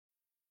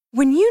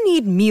When you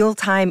need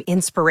mealtime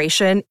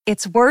inspiration,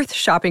 it's worth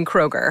shopping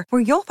Kroger,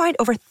 where you'll find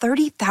over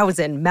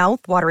 30,000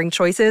 mouth-watering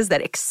choices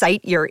that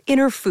excite your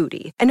inner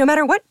foodie. And no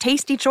matter what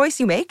tasty choice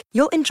you make,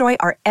 you'll enjoy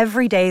our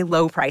everyday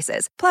low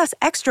prices, plus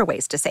extra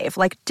ways to save,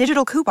 like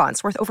digital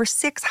coupons worth over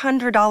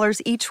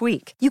 $600 each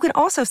week. You can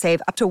also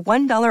save up to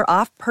 $1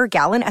 off per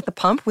gallon at the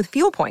pump with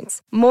fuel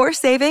points. More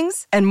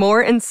savings and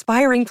more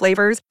inspiring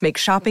flavors make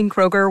shopping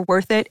Kroger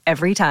worth it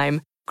every time.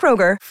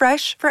 Kroger,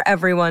 fresh for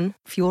everyone.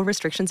 Fuel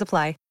restrictions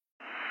apply.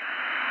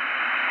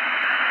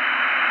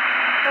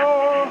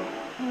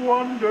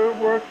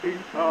 Wonder-working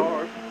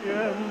power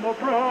in the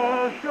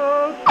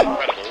precious...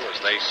 Incredible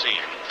as they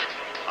seem,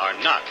 are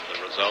not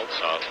the results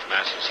of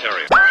mass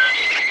hysteria.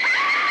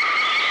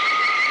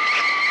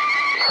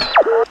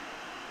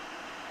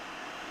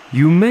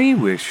 You may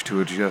wish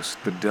to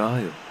adjust the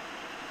dial.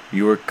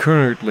 You are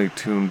currently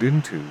tuned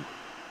into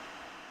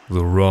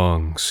the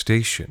wrong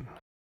station.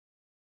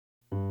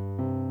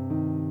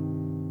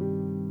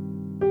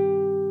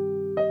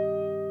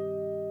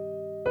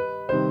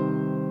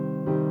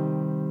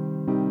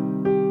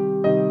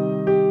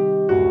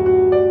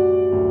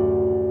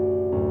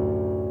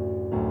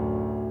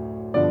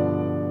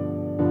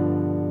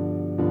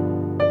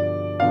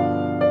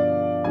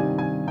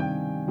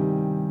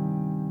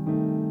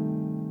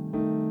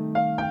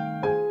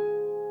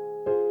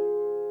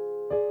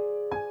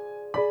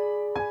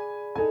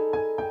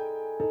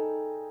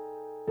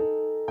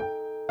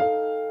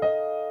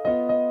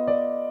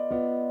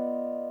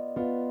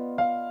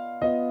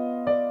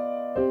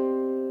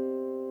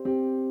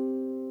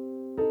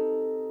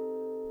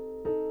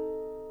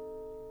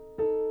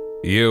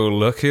 "You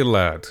lucky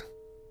lad,"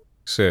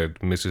 said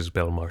Mrs.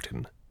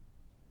 Belmartin.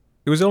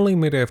 It was only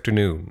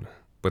mid-afternoon,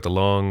 but the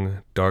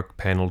long,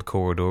 dark-panelled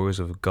corridors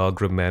of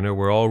Gogram Manor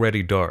were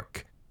already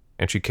dark,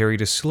 and she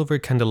carried a silver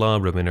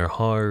candelabrum in her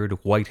hard,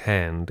 white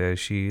hand as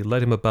she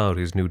led him about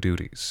his new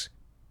duties.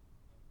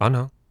 "I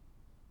know,"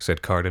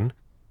 said Carden.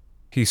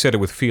 He said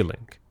it with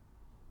feeling.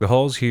 The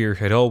halls here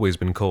had always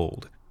been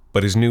cold,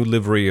 but his new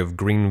livery of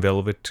green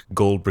velvet,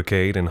 gold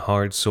brocade, and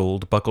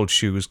hard-soled, buckled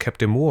shoes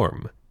kept him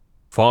warm.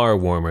 Far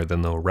warmer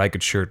than the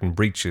ragged shirt and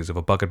breeches of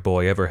a bucket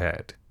boy ever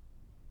had.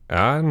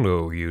 "I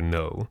know you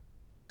know,"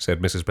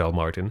 said Mrs.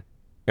 Belmartin.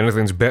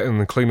 "Anything's better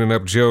than cleaning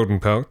up Jordan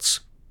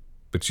pots.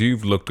 But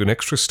you've looked an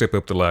extra step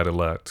up the ladder,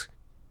 lad.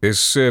 This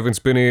servant's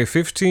been here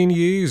 15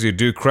 years. You'd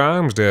do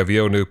crimes to have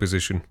your new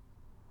position."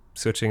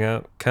 "Searching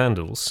out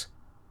candles?"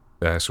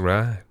 "That's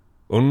right.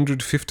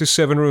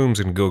 157 rooms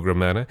in Gogram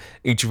Manor,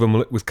 each of them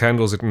lit with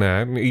candles at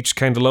night, and each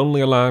candle only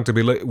allowed to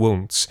be lit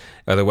once,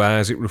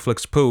 otherwise it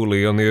reflects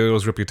poorly on the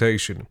Earl's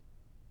reputation."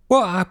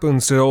 "What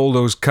happens to all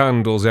those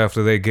candles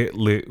after they get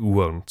lit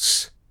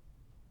once?"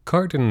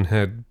 Carden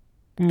had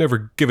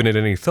never given it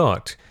any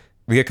thought.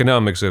 The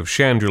economics of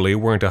Chandlerley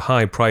weren't a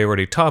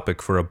high-priority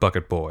topic for a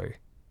bucket boy.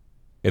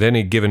 At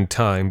any given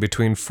time,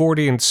 between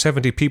 40 and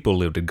 70 people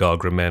lived at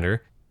Gogram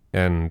Manor,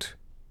 and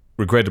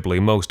regrettably,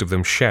 most of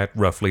them shat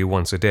roughly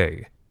once a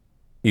day.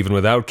 Even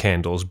without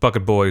candles,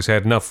 bucket boys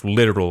had enough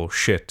literal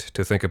shit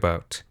to think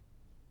about.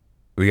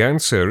 "The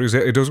answer is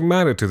that it doesn't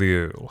matter to the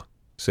Earl,"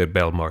 said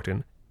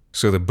Belmartin.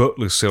 "So the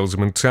butler sells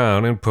them in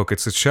town and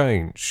pockets the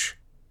change."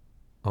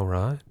 "All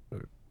right.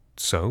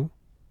 So?"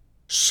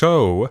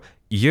 "So,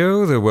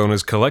 you're the one who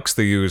collects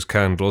the used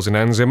candles and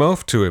hands them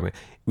off to him,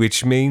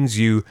 which means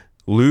you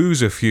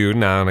lose a few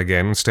now and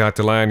again and start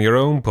to line your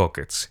own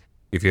pockets.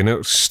 If you're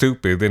not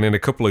stupid, then in a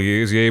couple of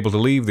years you're able to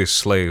leave this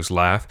slave's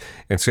life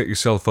and set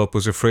yourself up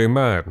as a free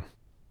man."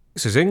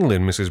 "This is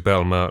England, Mrs.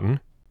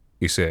 Belmartin,"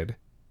 he said.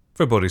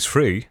 "Everybody's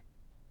free."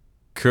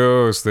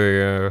 "'Course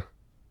they are."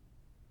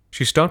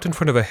 She stopped in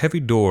front of a heavy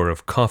door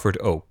of coffered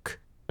oak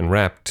and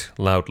rapped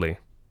loudly.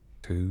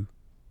 2,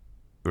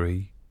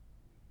 3,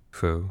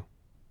 4,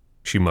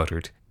 she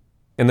muttered,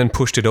 and then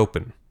pushed it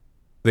open.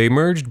 They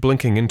emerged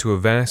blinking into a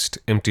vast,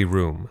 empty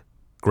room.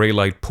 Grey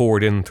light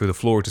poured in through the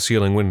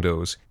floor-to-ceiling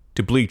windows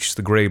to bleach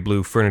the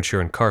grey-blue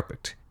furniture and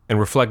carpet, and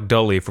reflect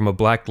dully from a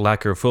black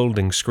lacquer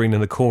folding screen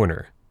in the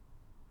corner.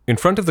 In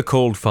front of the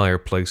cold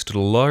fireplace stood a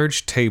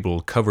large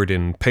table covered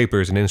in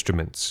papers and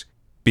instruments,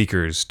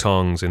 beakers,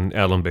 tongs, and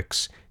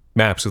alembics,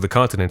 maps of the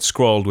continent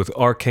scrawled with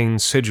arcane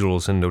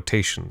sigils and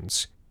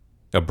notations,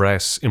 a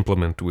brass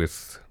implement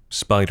with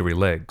spidery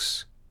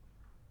legs.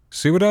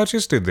 "See what I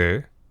just did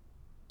there?"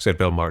 said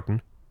Belmartin.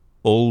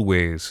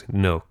 "Always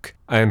knock,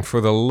 and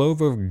for the love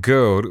of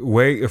God,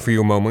 wait a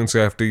few moments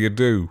after you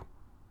do."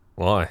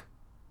 "Why?"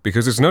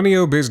 "Because it's none of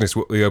your business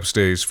what the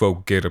upstairs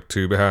folk get up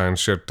to behind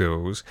shut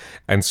doors,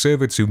 and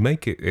servants who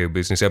make it their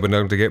business have been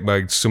known to get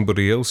made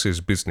somebody else's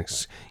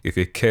business, if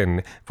you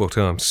ken what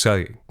I'm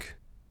saying."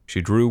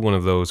 She drew one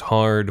of those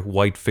hard,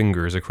 white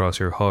fingers across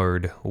her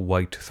hard,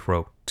 white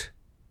throat.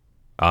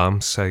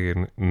 "I'm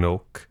saying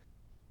knock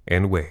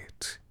and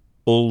wait.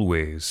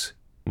 Always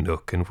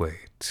knock and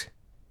wait."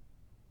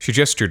 She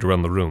gestured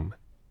around the room.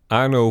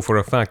 "I know for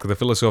a fact that the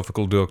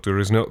philosophical doctor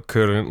is not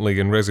currently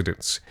in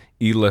residence.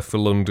 He left for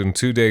London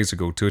 2 days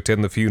ago to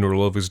attend the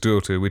funeral of his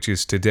daughter, which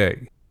is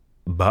today.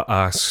 But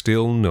I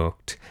still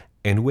knocked,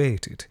 and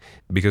waited,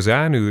 because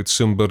I knew that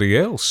somebody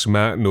else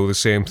might know the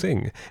same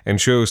thing, and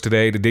chose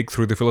today to dig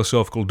through the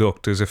philosophical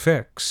doctor's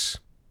effects.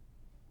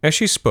 As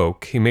she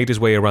spoke, he made his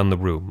way around the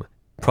room,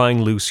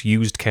 prying loose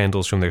used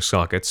candles from their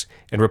sockets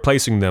and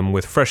replacing them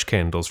with fresh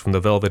candles from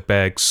the velvet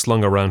bag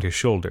slung around his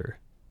shoulder.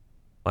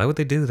 Why would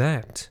they do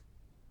that?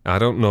 I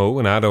don't know,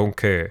 and I don't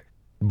care.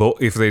 But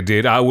if they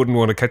did, I wouldn't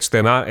want to catch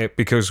them at it,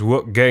 because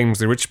what games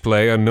the rich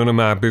play are none of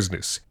my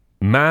business.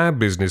 My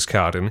business,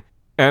 Carden,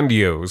 and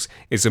yours,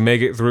 is to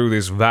make it through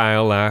this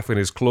vile life in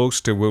as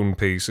close to one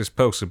piece as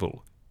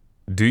possible.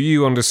 Do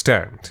you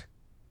understand?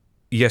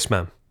 Yes,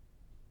 ma'am.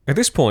 At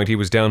this point, he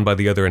was down by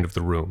the other end of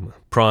the room,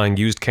 prying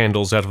used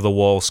candles out of the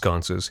wall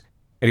sconces,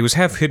 and he was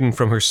half hidden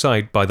from her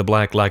sight by the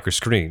black lacquer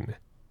screen.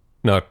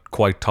 Not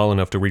quite tall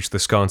enough to reach the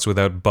sconce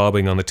without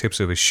bobbing on the tips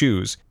of his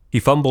shoes, he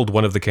fumbled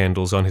one of the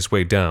candles on his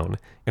way down,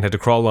 and had to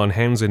crawl on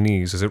hands and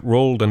knees as it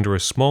rolled under a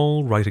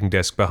small writing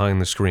desk behind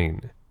the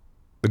screen.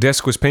 The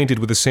desk was painted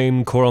with the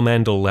same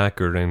coromandel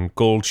lacquer and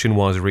gold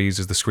chinoiseries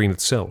as the screen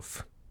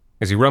itself.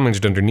 As he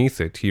rummaged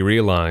underneath it, he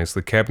realized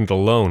the cabinet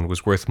alone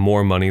was worth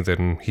more money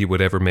than he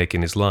would ever make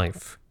in his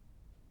life.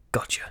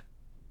 Gotcha,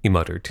 he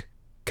muttered,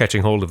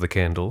 catching hold of the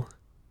candle.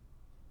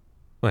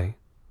 Wait,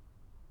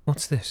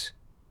 what's this?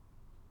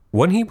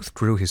 When he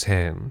withdrew his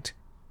hand,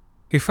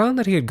 he found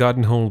that he had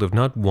gotten hold of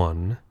not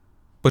one,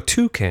 but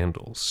two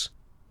candles.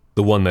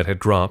 The one that had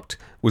dropped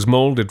was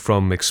molded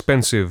from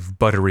expensive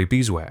buttery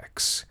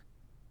beeswax.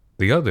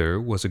 The other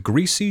was a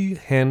greasy,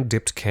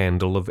 hand-dipped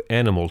candle of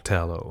animal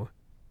tallow.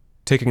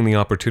 Taking the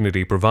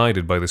opportunity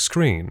provided by the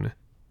screen,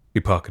 he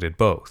pocketed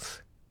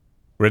both.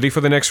 "Ready for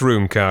the next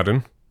room,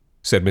 Carden,"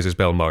 said Mrs.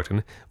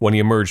 Belmartin when he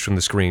emerged from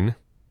the screen.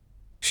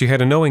 She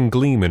had a knowing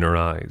gleam in her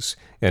eyes,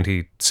 and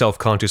he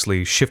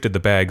self-consciously shifted the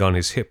bag on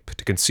his hip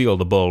to conceal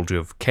the bulge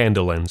of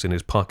candle ends in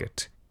his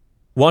pocket.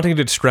 Wanting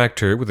to distract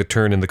her with a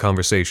turn in the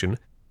conversation,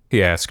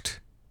 he asked,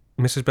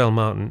 "Mrs.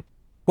 Belmartin,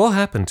 what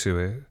happened to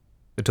her,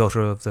 the daughter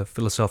of the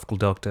philosophical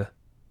doctor?"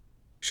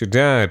 "She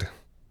died.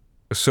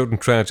 A sudden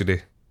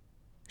tragedy."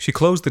 She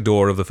closed the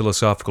door of the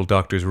philosophical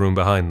doctor's room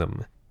behind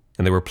them,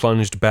 and they were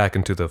plunged back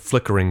into the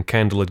flickering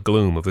candlelit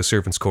gloom of the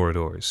servants'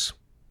 corridors.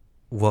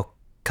 "What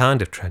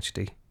kind of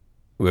tragedy?"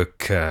 "What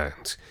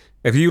kind?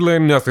 Have you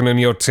learned nothing in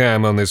your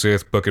time on this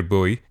earth, bucket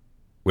boy?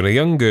 When a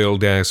young girl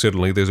dies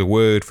suddenly, there's a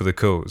word for the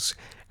cause,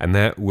 and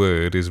that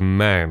word is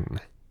man."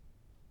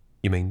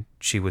 "You mean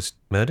she was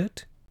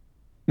murdered?"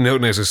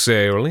 "Not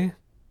necessarily.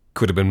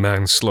 Could have been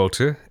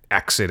manslaughter,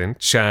 accident,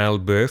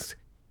 childbirth,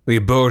 the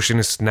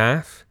abortionist's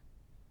knife.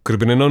 Could have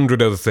been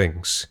 100 other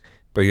things.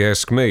 But you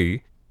ask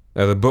me,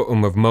 at the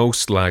bottom of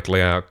most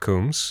likely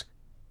outcomes,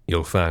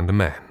 you'll find a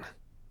man."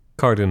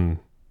 Carden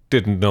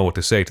didn't know what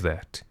to say to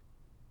that.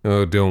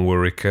 "Oh, don't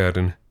worry,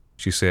 Carden,"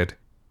 she said.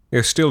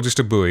 "You're still just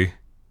a boy.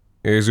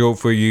 There's hope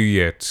for you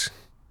yet."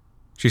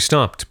 She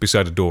stopped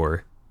beside a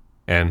door,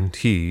 and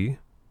he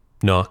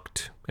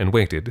knocked and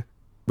waited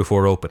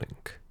before opening.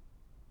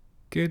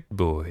 "Good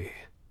boy,"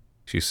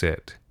 she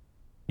said.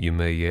 "You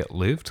may yet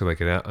live to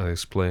make it out of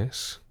this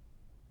place."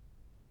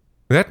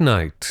 That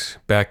night,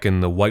 back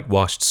in the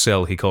whitewashed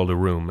cell he called a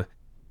room,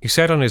 he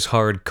sat on his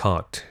hard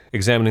cot,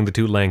 examining the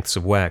 2 lengths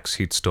of wax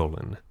he'd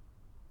stolen.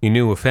 He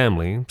knew a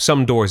family,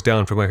 some doors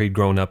down from where he'd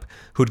grown up,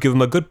 who'd give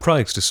him a good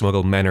price to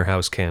smuggle manor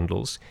house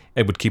candles,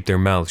 and would keep their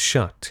mouths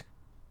shut.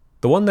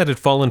 The one that had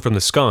fallen from the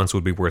sconce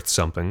would be worth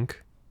something.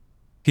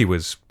 He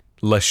was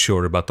less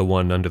sure about the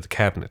one under the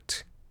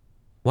cabinet.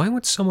 Why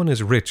would someone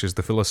as rich as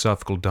the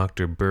philosophical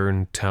doctor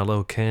burn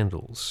tallow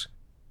candles?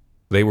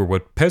 They were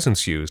what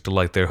peasants used to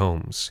light their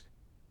homes.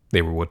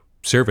 They were what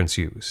servants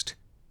used,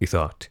 he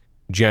thought,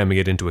 jamming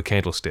it into a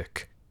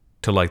candlestick,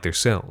 to light their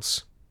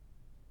cells.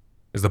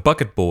 As the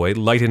bucket boy,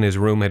 light in his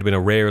room had been a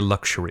rare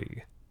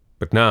luxury,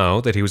 but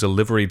now that he was a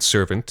liveried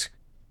servant,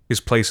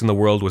 his place in the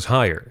world was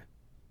higher.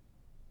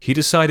 He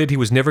decided he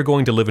was never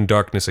going to live in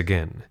darkness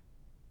again.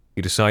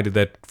 He decided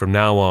that, from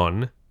now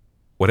on,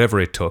 whatever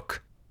it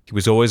took, he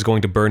was always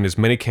going to burn as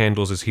many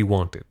candles as he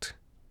wanted.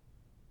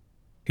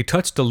 He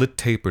touched a lit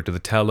taper to the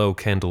tallow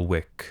candle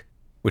wick,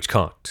 which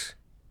caught.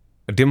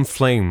 A dim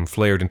flame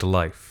flared into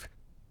life,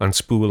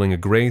 unspooling a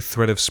gray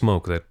thread of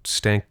smoke that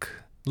stank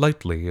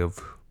lightly of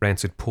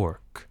rancid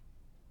pork.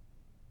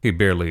 He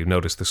barely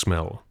noticed the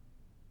smell.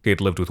 He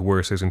had lived with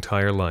worse his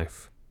entire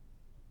life.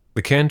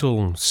 The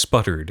candle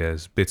sputtered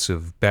as bits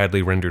of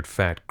badly rendered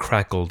fat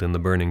crackled in the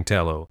burning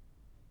tallow.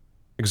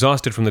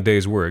 Exhausted from the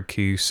day's work,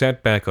 he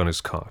sat back on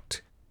his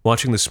cot,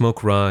 watching the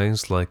smoke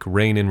rise like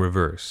rain in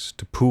reverse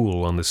to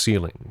pool on the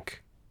ceiling.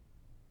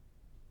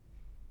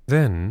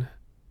 Then,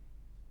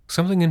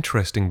 something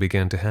interesting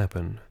began to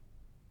happen.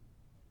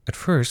 At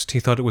first,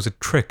 he thought it was a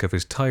trick of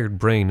his tired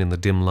brain in the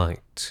dim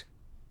light.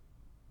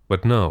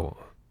 But no.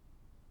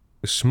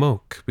 The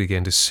smoke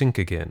began to sink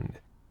again,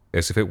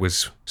 as if it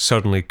was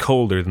suddenly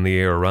colder than the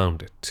air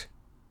around it.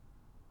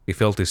 He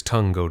felt his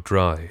tongue go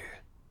dry.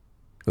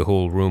 The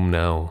whole room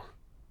now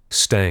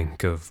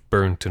stank of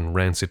burnt and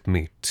rancid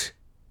meat.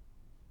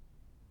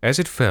 As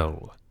it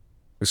fell,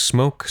 the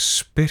smoke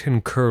spit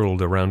and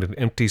curled around an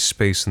empty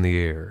space in the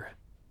air.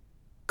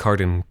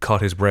 Carden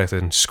caught his breath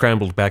and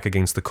scrambled back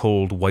against the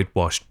cold,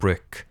 whitewashed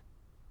brick.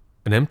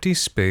 An empty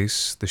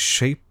space, the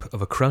shape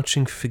of a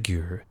crouching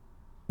figure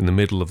in the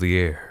middle of the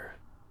air.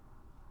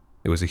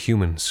 It was a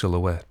human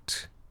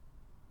silhouette.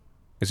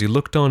 As he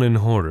looked on in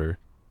horror,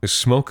 the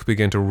smoke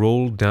began to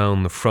roll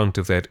down the front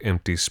of that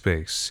empty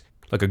space,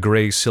 like a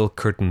gray silk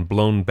curtain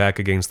blown back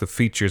against the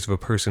features of a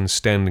person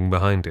standing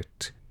behind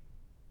it.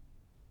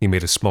 He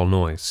made a small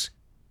noise,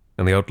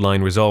 and the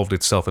outline resolved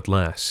itself at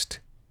last.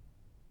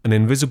 An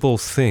invisible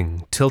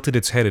thing tilted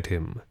its head at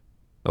him,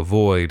 a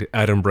void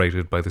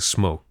adumbrated by the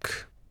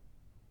smoke.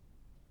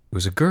 It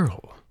was a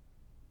girl.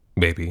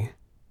 Maybe.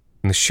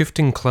 In the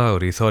shifting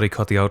cloud he thought he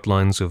caught the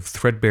outlines of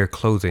threadbare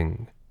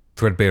clothing,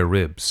 threadbare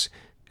ribs,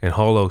 and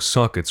hollow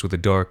sockets where the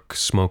dark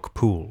smoke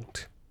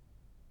pooled.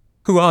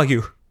 "Who are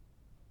you?"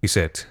 he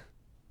said.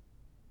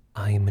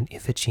 "I am an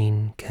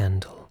Iphigene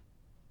candle."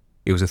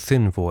 It was a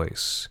thin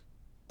voice,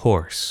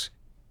 hoarse,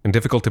 and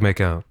difficult to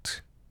make out,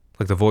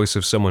 like the voice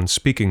of someone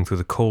speaking through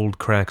the cold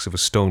cracks of a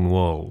stone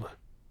wall.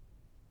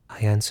 "I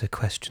answer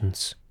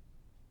questions,"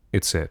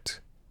 it said.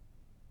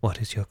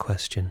 "What is your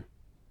question?"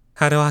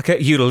 "How do I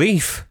get you to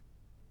leave?"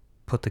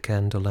 "Put the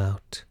candle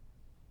out."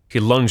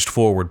 He lunged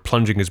forward,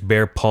 plunging his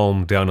bare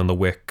palm down on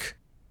the wick.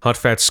 Hot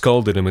fat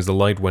scalded him as the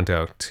light went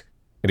out,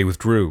 and he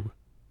withdrew,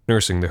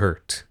 nursing the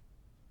hurt.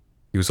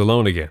 He was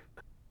alone again,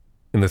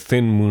 in the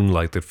thin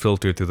moonlight that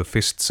filtered through the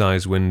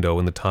fist-sized window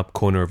in the top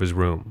corner of his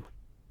room.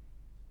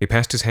 He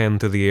passed his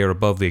hand through the air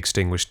above the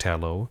extinguished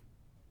tallow,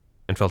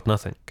 and felt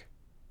nothing.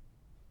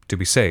 To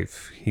be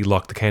safe, he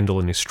locked the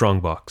candle in his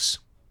strongbox.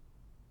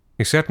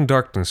 He sat in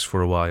darkness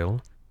for a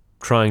while,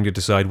 trying to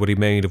decide what he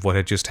made of what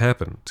had just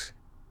happened.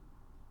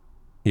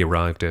 He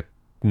arrived at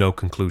no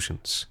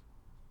conclusions.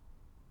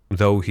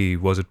 Though he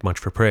wasn't much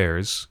for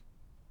prayers,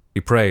 he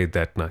prayed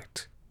that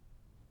night.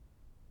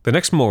 The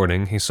next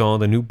morning, he saw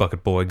the new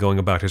bucket boy going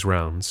about his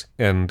rounds,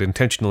 and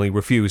intentionally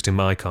refused him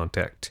eye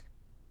contact.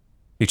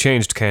 He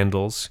changed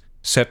candles,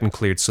 set and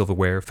cleared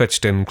silverware,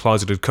 fetched and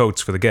closeted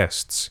coats for the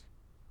guests.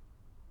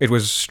 It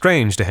was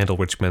strange to handle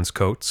rich men's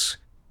coats.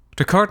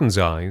 To Carden's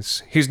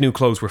eyes, his new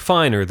clothes were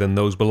finer than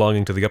those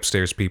belonging to the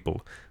upstairs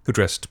people, who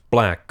dressed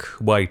black,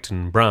 white,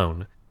 and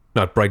brown,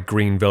 not bright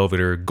green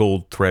velvet or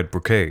gold thread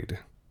brocade.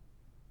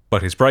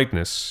 But his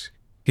brightness,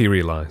 he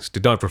realized,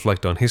 did not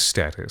reflect on his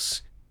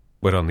status,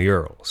 but on the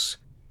Earl's.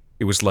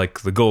 It was like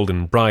the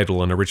golden bridle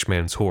on a rich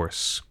man's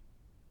horse.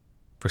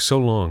 For so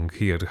long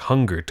he had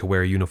hungered to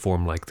wear a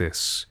uniform like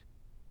this.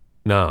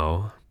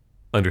 Now,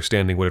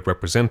 understanding what it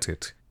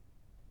represented,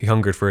 he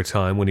hungered for a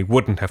time when he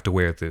wouldn't have to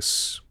wear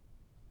this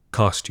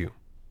costume.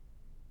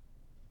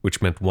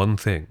 Which meant one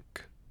thing.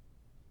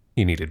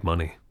 He needed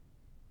money.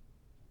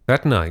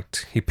 That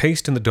night, he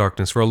paced in the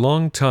darkness for a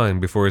long time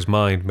before his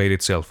mind made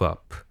itself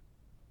up.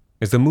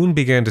 As the moon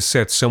began to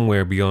set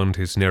somewhere beyond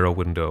his narrow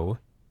window,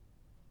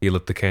 he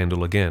lit the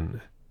candle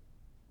again.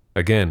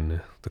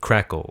 Again, the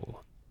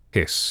crackle,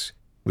 hiss,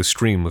 the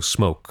stream of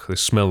smoke, the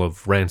smell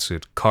of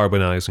rancid,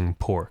 carbonizing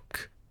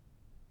pork.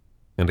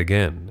 And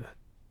again,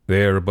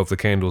 there above the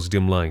candle's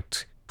dim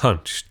light,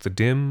 hunched the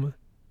dim,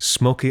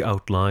 smoky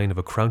outline of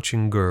a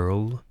crouching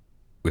girl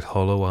with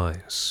hollow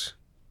eyes.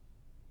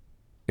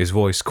 His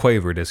voice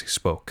quavered as he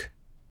spoke.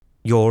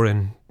 "You're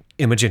an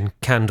Imogen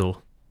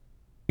Candle,"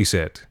 he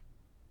said.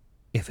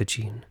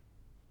 "Iphigene."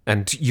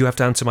 "And you have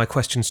to answer my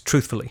questions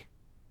truthfully."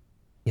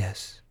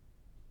 "Yes."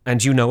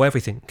 "And you know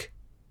everything."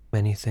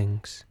 "Many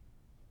things."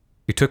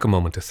 He took a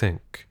moment to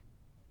think.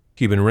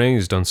 He'd been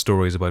raised on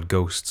stories about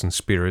ghosts and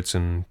spirits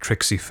and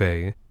tricksy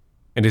fae,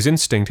 and his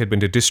instinct had been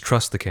to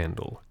distrust the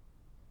candle.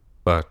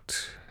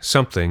 But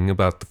something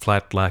about the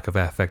flat lack of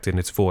affect in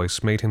its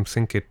voice made him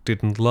think it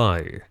didn't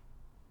lie.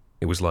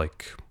 It was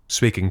like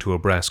speaking to a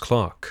brass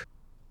clock.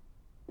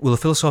 "Will a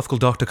philosophical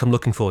doctor come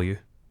looking for you?"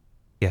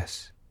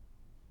 "Yes."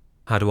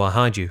 "How do I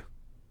hide you?"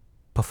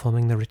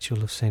 "Performing the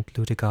ritual of St.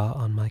 Ludigar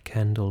on my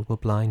candle will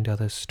blind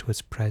others to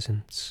its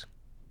presence."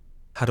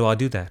 "How do I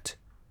do that?"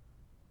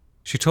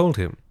 She told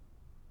him,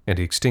 and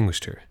he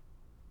extinguished her.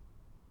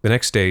 The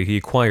next day he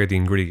acquired the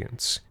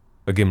ingredients,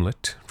 a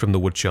gimlet from the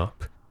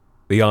woodshop,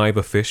 the eye of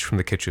a fish from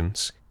the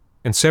kitchens,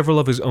 and several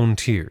of his own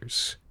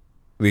tears.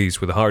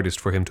 These were the hardest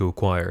for him to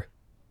acquire.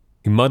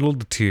 He muddled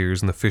the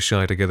tears and the fish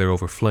eye together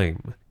over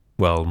flame,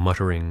 while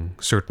muttering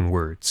certain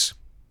words.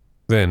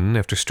 Then,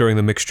 after stirring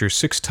the mixture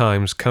 6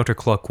 times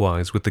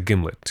counterclockwise with the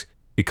gimlet,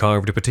 he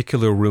carved a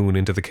particular rune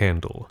into the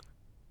candle,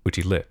 which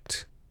he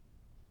lit.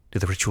 "Did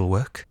the ritual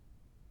work?"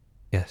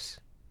 "Yes,"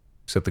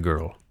 said the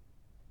girl.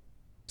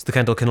 "So the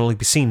candle can only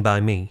be seen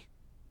by me?"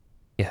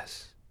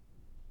 "Yes."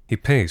 He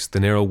paced the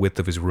narrow width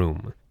of his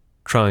room,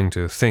 trying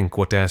to think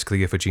what to ask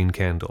the Iphigene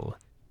candle.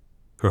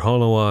 Her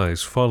hollow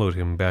eyes followed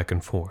him back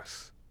and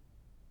forth.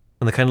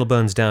 "When the candle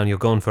burns down, you're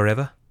gone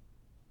forever?"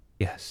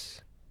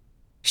 "Yes."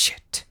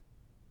 "Shit."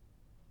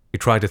 He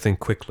tried to think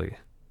quickly.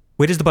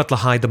 "Where does the butler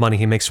hide the money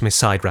he makes from his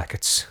side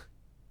rackets?"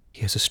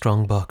 "He has a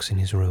strong box in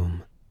his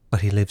room,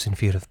 but he lives in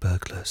fear of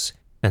burglars,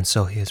 and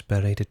so he has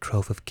buried a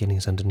trove of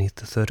guineas underneath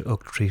the 3rd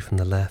oak tree from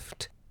the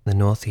left, in the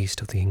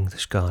northeast of the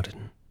English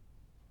garden."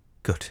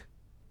 "Good.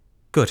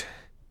 Good.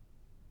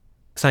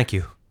 Thank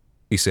you,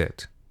 he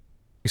said.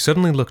 He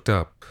suddenly looked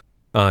up,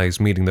 eyes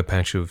meeting the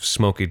patch of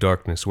smoky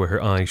darkness where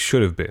her eyes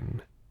should have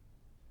been.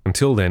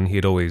 Until then, he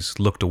had always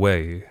looked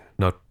away,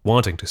 not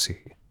wanting to see.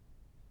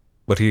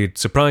 But he had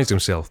surprised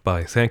himself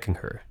by thanking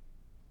her.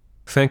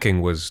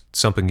 Thanking was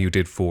something you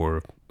did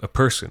for a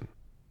person,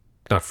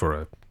 not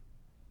for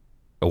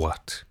a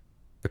what?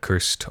 A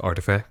cursed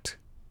artifact?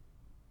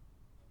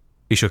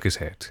 He shook his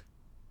head.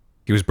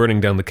 He was burning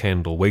down the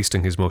candle,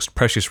 wasting his most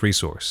precious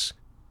resource.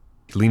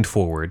 He leaned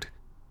forward,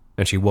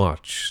 and she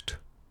watched,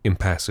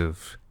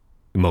 impassive,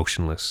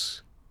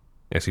 emotionless,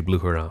 as he blew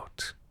her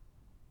out.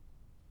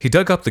 He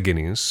dug up the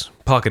guineas,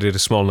 pocketed a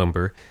small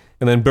number,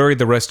 and then buried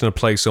the rest in a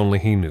place only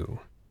he knew.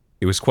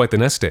 It was quite the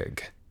nest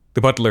egg.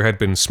 The butler had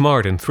been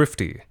smart and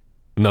thrifty,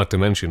 not to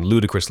mention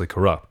ludicrously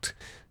corrupt,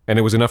 and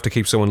it was enough to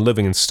keep someone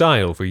living in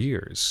style for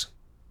years.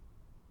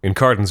 In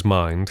Carden's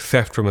mind,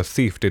 theft from a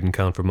thief didn't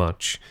count for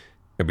much,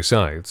 and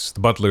besides, the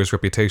butler's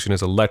reputation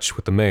as a lech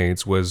with the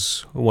maids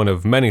was one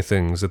of many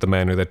things at the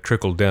manor that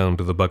trickled down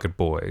to the bucket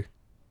boy.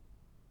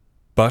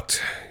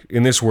 But,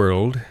 in this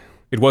world,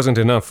 it wasn't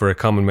enough for a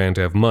common man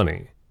to have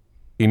money.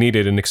 He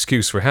needed an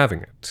excuse for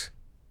having it.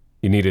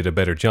 He needed a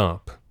better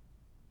job.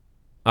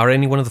 Are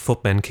any one of the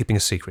footmen keeping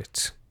a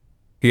secret?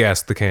 He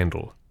asked the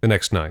candle the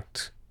next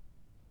night.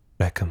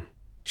 Wreckham,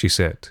 she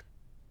said.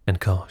 And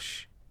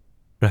Kosh.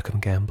 Wreckham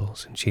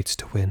gambles and cheats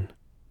to win.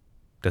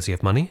 Does he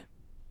have money?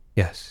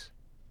 Yes.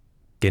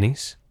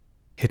 Guineas?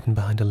 Hidden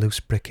behind a loose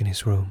brick in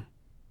his room.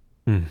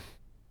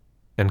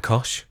 And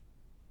Kosh?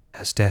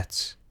 Has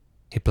debts.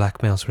 He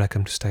blackmails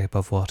Wreckham to stay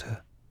above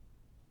water.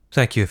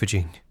 Thank you,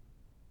 Iphigene.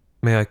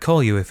 May I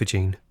call you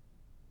Iphigene?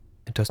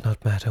 It does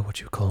not matter what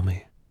you call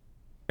me.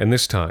 And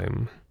this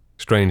time,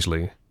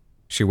 strangely,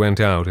 she went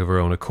out of her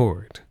own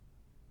accord.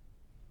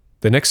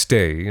 The next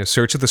day, a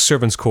search of the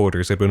servants'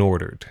 quarters had been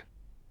ordered.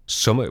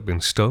 Some had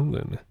been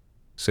stolen,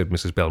 said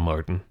Mrs.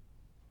 Belmartin.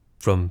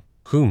 From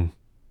whom?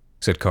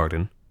 Said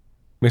Carden.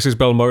 Mrs.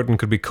 Belmartin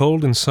could be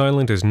cold and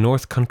silent as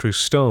North Country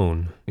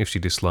stone if she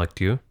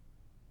disliked you.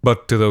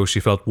 But to those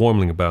she felt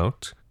warmly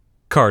about,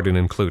 Carden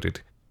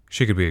included,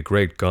 she could be a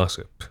great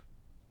gossip.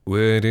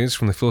 Word is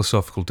from the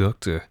philosophical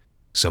doctor.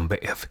 Some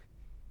bit of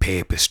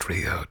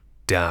papistry or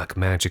dark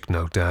magic,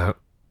 no doubt.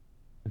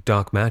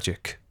 Dark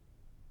magic?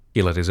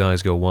 He let his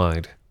eyes go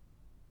wide.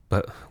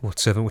 But what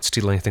servant would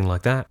steal anything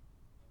like that?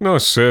 No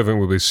servant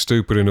would be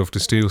stupid enough to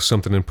steal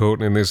something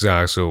important in this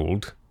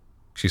household,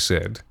 she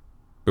said.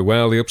 But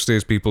while the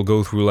upstairs people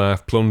go through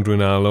life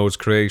plundering our Lord's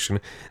creation,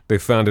 they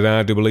find it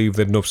hard to believe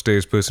that an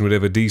upstairs person would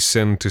ever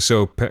descend to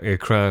so petty a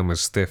crime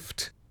as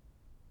theft.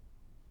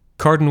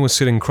 Carden was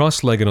sitting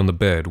cross-legged on the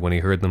bed when he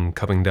heard them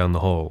coming down the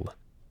hall.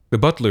 The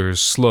butler's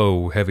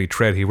slow, heavy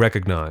tread he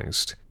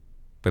recognized,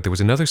 but there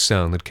was another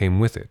sound that came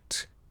with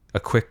it, a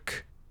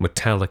quick,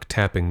 metallic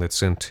tapping that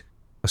sent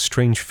a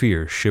strange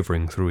fear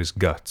shivering through his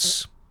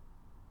guts.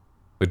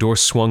 The door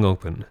swung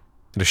open,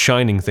 and a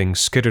shining thing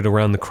skittered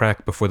around the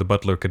crack before the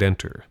butler could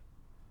enter.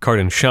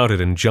 Carden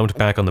shouted and jumped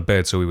back on the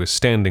bed so he was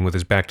standing with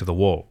his back to the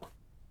wall.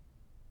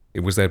 It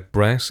was that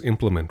brass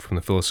implement from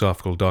the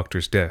philosophical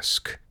doctor's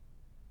desk,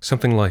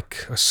 something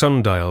like a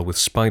sundial with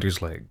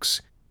spider's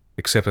legs,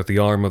 except that the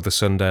arm of the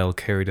sundial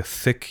carried a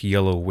thick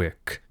yellow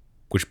wick,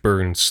 which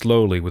burned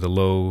slowly with a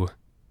low,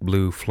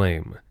 blue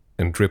flame,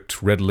 and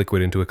dripped red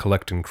liquid into a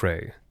collecting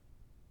tray.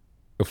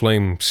 The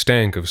flame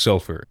stank of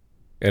sulfur,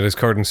 and as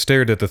Carden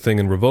stared at the thing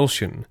in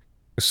revulsion,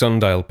 the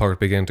sundial part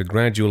began to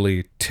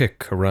gradually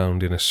tick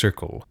around in a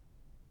circle.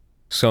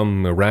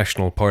 Some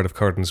irrational part of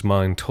Carden's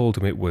mind told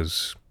him it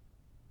was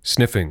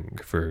sniffing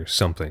for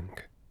something.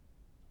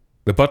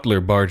 The butler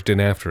barged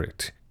in after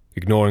it,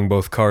 ignoring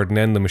both Carden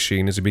and the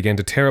machine as he began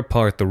to tear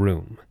apart the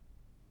room.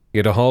 He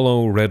had a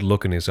hollow red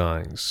look in his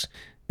eyes,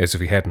 as if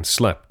he hadn't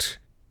slept,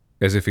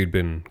 as if he'd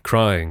been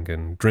crying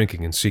and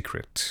drinking in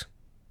secret.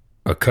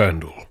 "A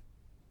candle,"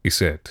 he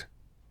said,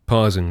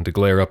 pausing to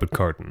glare up at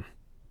Carden.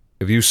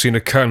 "Have you seen a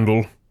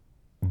candle,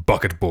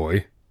 bucket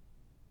boy?"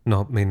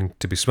 Not meaning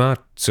to be smart,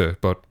 sir,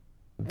 but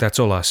that's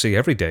all I see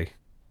every day.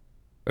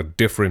 "A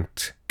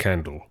different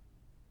candle.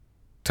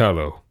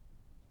 Tallow."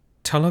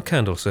 "Tallow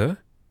candle, sir?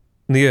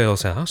 In the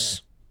Earl's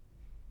house?"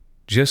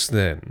 Just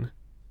then,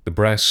 the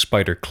brass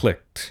spider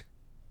clicked.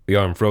 The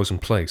arm froze in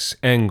place,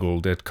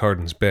 angled at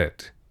Carden's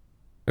bed.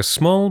 A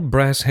small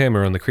brass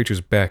hammer on the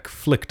creature's back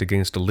flicked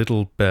against a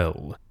little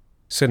bell,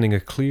 sending a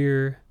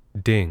clear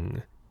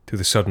ding through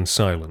the sudden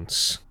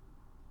silence.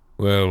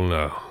 "Well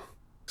now,"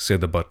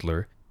 said the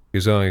butler,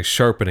 his eyes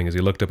sharpening as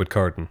he looked up at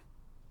Carden.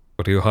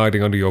 "What are you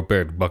hiding under your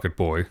bed, bucket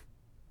boy?"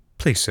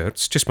 "Please, sir,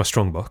 it's just my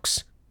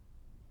strongbox."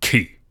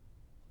 "Key,"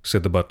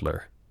 said the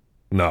butler.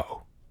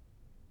 "Now."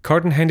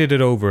 Carden handed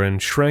it over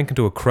and shrank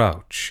into a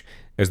crouch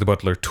as the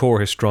butler tore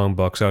his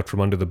strongbox out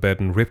from under the bed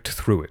and ripped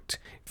through it,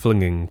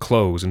 flinging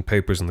clothes and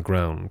papers on the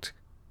ground.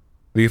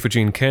 The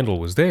Iphigene candle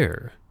was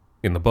there,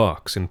 in the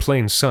box, in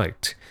plain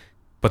sight,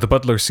 but the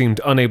butler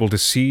seemed unable to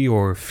see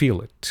or feel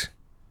it.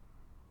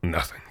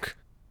 "Nothing,"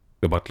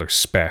 the butler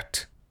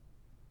spat.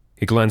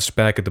 He glanced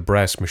back at the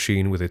brass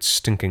machine with its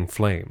stinking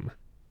flame.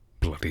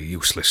 Bloody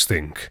useless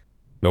thing.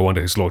 No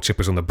wonder his lordship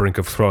is on the brink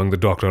of throwing the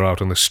doctor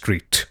out on the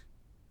street.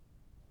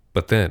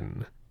 But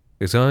then,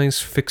 his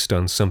eyes fixed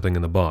on something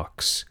in the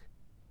box,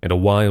 and a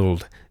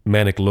wild,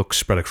 manic look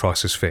spread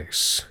across his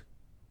face.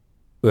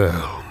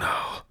 "Well,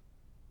 now,"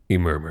 he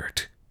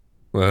murmured.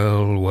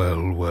 Well,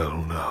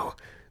 now.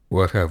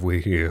 What have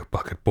we here,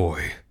 bucket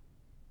boy?"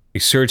 He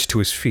surged to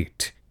his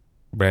feet,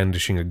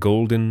 brandishing a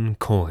golden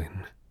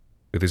coin.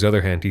 With his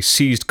other hand, he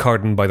seized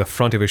Carden by the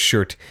front of his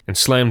shirt and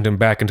slammed him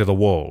back into the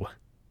wall.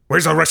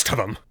 "Where's the rest of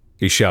them?"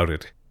 he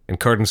shouted, and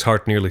Carden's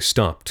heart nearly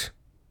stopped,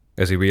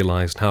 as he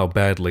realized how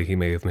badly he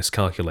may have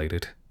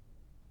miscalculated.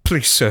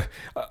 "Please, sir,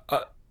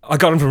 I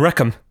got him from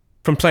Wreckham,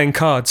 from playing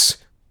cards."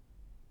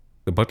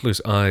 The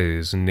butler's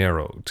eyes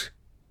narrowed.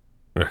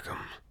 "Wreckham,"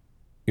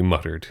 he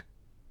muttered.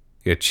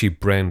 He had cheap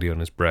brandy on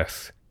his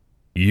breath.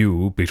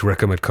 "You beat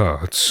Wreckham at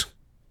cards?"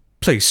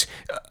 "Please,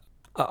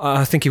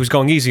 I think he was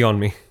going easy on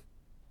me."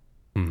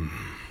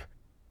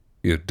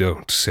 You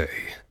don't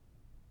say."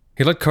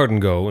 He let Carden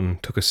go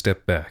and took a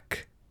step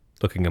back,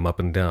 looking him up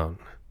and down.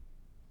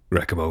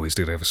 "Wreckham always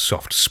did have a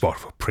soft spot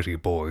for pretty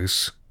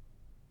boys."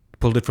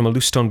 "Pulled it from a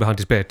loose stone behind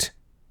his bed,"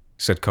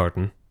 said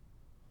Carden.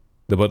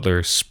 The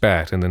butler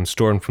spat and then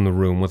stormed from the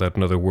room without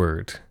another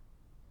word.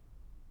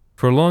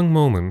 For a long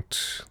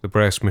moment, the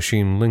brass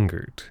machine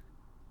lingered,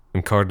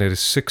 and Carden had a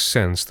sick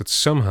sense that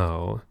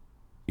somehow,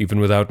 even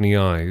without any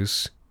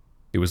eyes,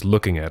 it was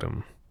looking at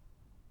him.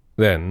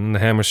 Then the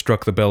hammer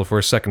struck the bell for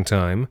a second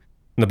time,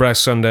 and the brass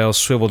sundial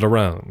swiveled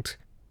around.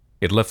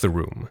 It left the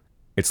room,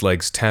 its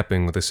legs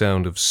tapping with the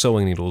sound of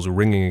sewing needles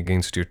ringing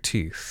against your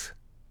teeth.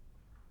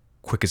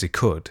 Quick as he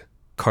could,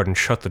 Carden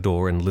shut the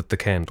door and lit the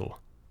candle.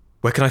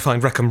 "Where can I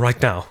find Wreckham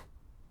right now?"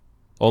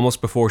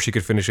 Almost before she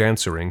could finish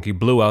answering, he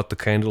blew out the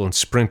candle and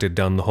sprinted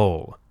down the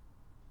hall.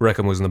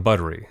 Wreckham was in the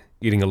buttery,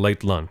 eating a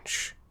late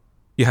lunch.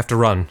 "You have to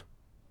run,"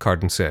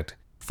 Carden said,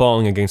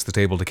 falling against the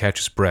table to catch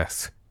his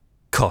breath.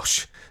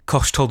 Kosh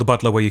told the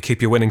butler where you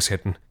keep your winnings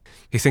hidden.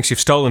 He thinks you've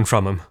stolen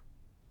from him."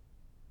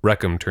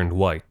 Wreckham turned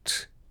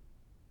white.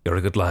 "You're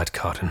a good lad,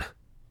 Carden,"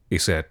 he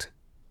said,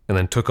 and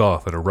then took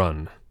off at a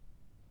run.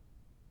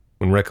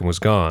 When Wreckham was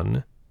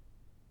gone,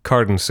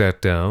 Carden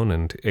sat down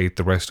and ate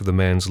the rest of the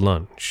man's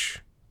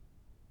lunch.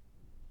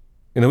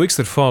 In the weeks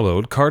that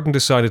followed, Carden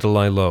decided to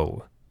lie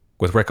low.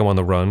 With Wreckham on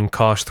the run,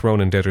 Kosh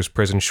thrown in debtor's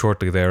prison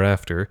shortly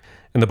thereafter,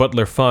 and the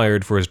butler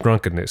fired for his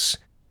drunkenness,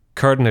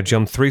 Carden had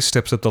jumped 3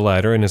 steps up the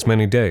ladder in as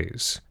many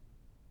days.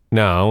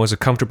 Now, as a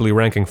comfortably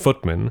ranking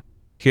footman,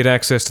 he had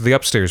access to the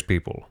upstairs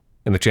people,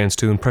 and the chance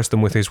to impress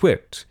them with his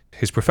wit,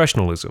 his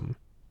professionalism,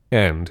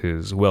 and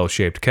his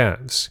well-shaped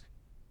calves.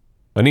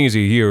 An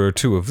easy year or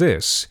two of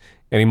this,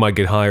 and he might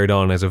get hired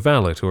on as a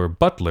valet or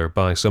butler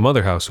by some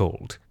other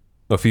household.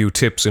 A few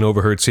tips and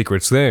overheard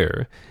secrets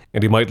there,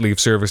 and he might leave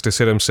service to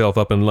set himself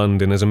up in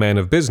London as a man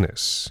of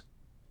business.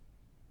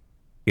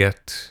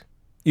 Yet,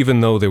 even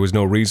though there was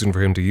no reason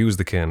for him to use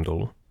the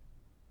candle,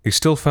 he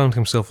still found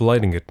himself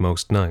lighting it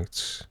most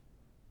nights.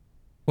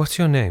 "What's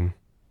your name?"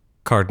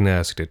 Carden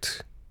asked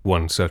it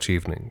one such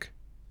evening.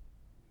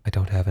 "I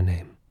don't have a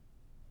name.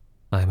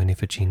 I'm an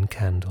Iphigene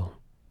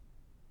candle."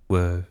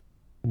 "Were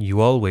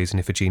you always an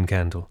Iphigene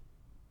candle?"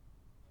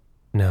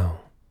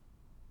 "No."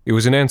 It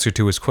was an answer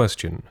to his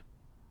question.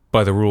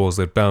 By the rules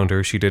that bound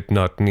her, she did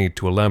not need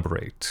to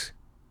elaborate.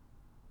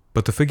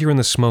 But the figure in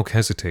the smoke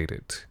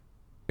hesitated,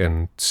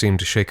 and seemed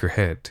to shake her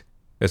head,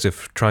 as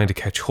if trying to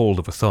catch hold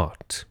of a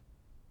thought.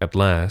 At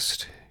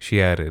last,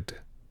 she added,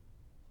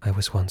 "I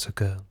was once a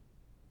girl."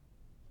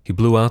 He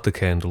blew out the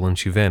candle and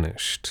she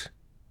vanished,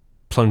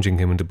 plunging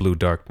him into blue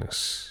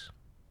darkness.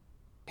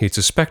 He'd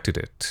suspected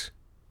it.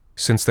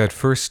 Since that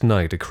first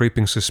night, a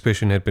creeping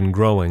suspicion had been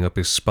growing up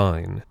his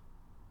spine.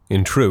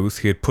 In truth,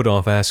 he had put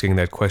off asking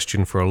that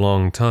question for a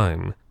long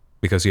time,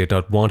 because he had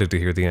not wanted to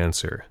hear the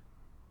answer.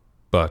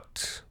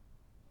 But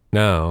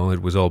now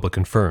it was all but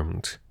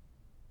confirmed.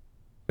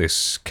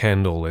 This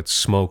candle that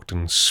smoked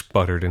and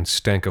sputtered and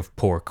stank of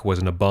pork was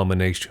an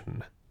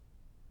abomination.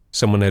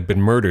 Someone had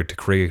been murdered to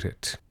create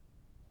it.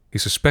 He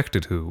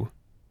suspected who,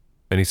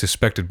 and he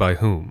suspected by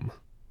whom.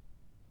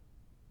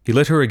 He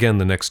lit her again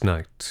the next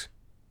night.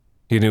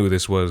 He knew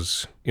this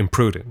was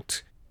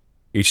imprudent.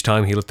 Each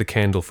time he lit the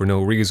candle for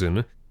no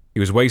reason, he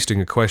was wasting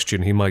a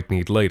question he might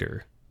need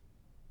later.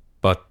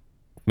 But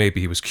maybe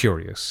he was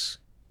curious.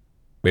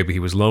 Maybe he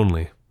was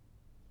lonely.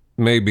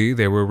 Maybe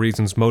there were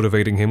reasons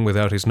motivating him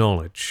without his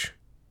knowledge.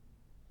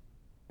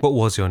 "What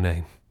was your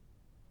name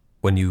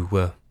when you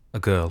were a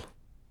girl?"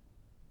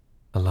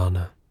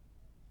 "Alana."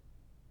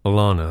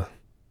 "Alana."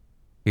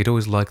 He'd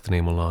always liked the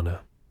name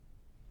Alana.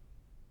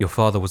 "Your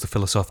father was a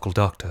philosophical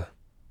doctor?"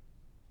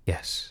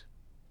 "Yes."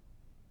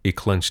 He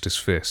clenched his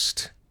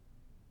fist.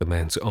 The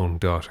man's own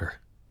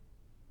daughter.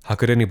 How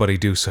could anybody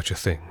do such a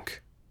thing?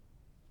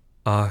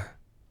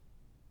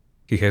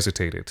 He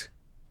hesitated.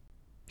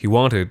 He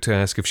wanted to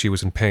ask if she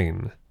was in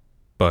pain,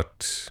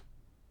 but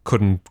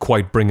couldn't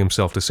quite bring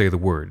himself to say the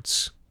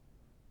words.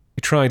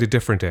 He tried a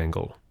different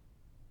angle.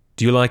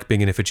 "Do you like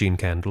being an Iphigene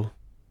candle?"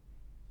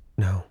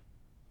 "No."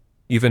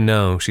 Even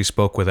now she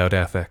spoke without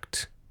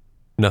affect.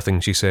 Nothing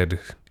she said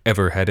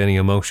ever had any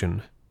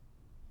emotion.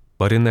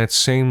 But in that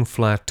same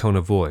flat tone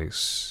of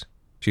voice,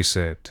 she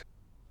said,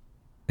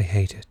 I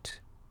hate it.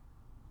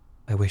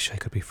 I wish I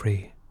could be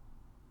free.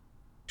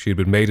 She had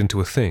been made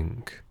into a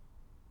thing.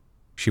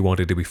 She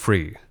wanted to be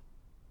free.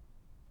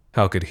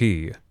 How could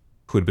he,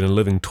 who had been a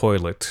living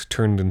toilet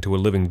turned into a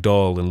living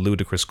doll in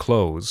ludicrous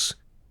clothes,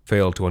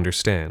 fail to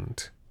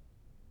understand?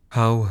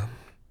 How?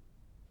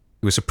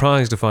 He was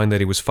surprised to find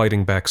that he was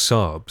fighting back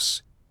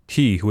sobs.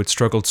 He who had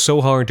struggled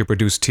so hard to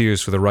produce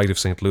tears for the right of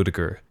St.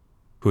 Ludiger,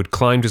 who had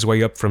climbed his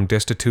way up from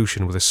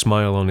destitution with a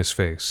smile on his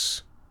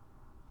face.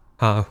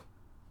 How?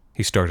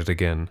 He started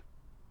again.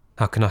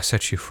 How can I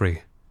set you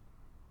free?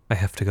 I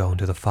have to go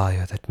into the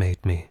fire that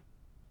made me,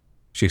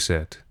 she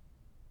said.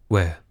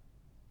 Where?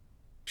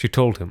 She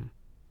told him.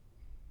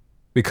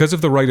 Because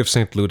of the rite of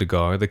St.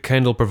 Ludigar, the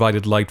candle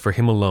provided light for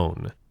him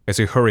alone as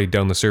he hurried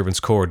down the servants'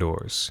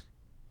 corridors.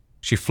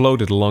 She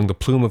floated along the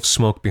plume of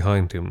smoke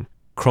behind him,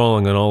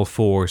 crawling on all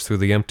fours through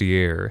the empty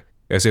air,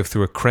 as if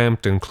through a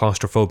cramped and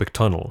claustrophobic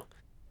tunnel.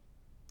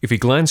 If he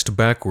glanced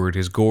backward,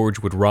 his gorge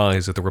would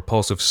rise at the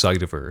repulsive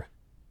sight of her,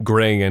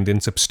 grey and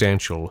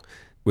insubstantial,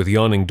 with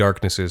yawning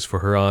darknesses for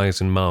her eyes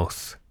and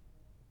mouth.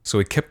 So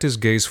he kept his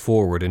gaze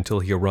forward until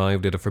he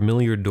arrived at a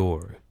familiar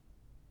door.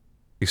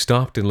 He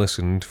stopped and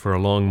listened for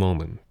a long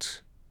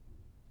moment.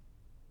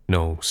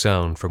 No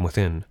sound from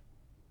within.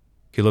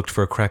 He looked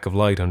for a crack of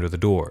light under the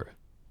door.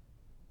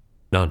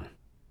 None.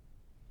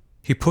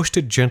 He pushed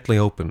it gently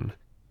open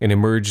and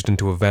emerged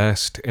into a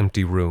vast,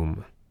 empty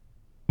room.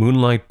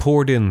 Moonlight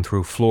poured in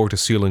through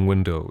floor-to-ceiling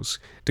windows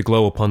to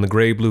glow upon the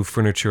grey-blue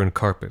furniture and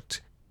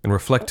carpet and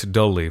reflect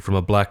dully from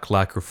a black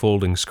lacquer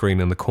folding screen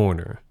in the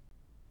corner.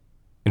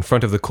 In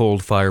front of the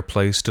cold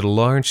fireplace stood a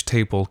large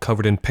table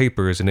covered in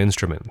papers and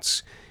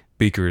instruments,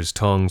 beakers,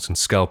 tongs, and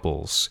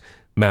scalpels,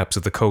 maps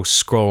of the coast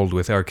scrawled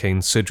with arcane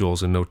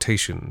sigils and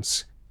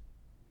notations.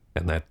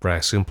 And that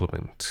brass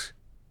implement,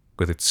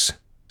 with its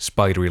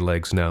spidery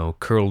legs now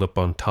curled up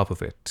on top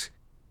of it,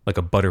 like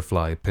a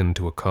butterfly pinned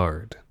to a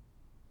card.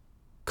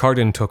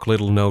 Carden took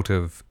little note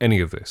of any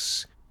of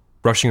this,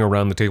 rushing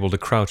around the table to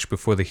crouch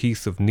before the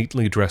heath of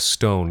neatly dressed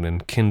stone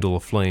and kindle a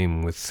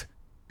flame with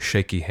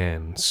shaky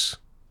hands.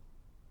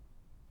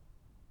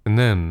 And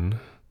then...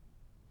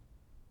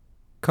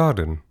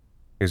 Carden,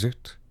 is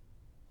it?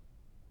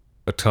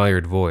 A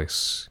tired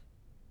voice.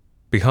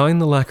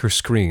 Behind the lacquer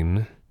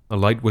screen, a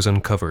light was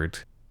uncovered,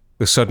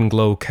 the sudden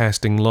glow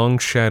casting long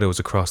shadows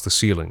across the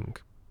ceiling.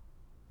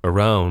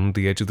 Around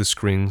the edge of the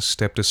screen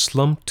stepped a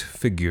slumped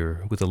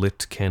figure with a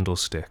lit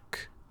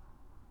candlestick.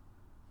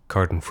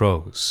 Carden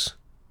froze.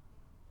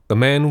 The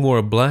man wore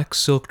a black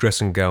silk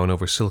dressing gown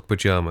over silk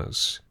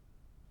pajamas.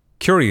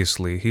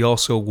 Curiously, he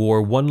also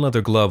wore one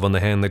leather glove on the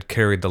hand that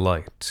carried the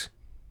light.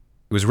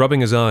 He was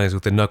rubbing his eyes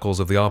with the knuckles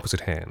of the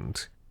opposite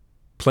hand.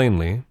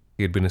 Plainly,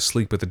 he had been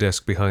asleep at the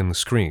desk behind the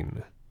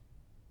screen.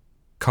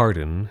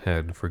 Carden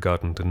had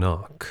forgotten to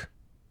knock.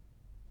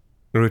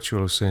 "The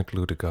ritual of St.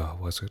 Ludigar,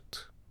 was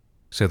it?"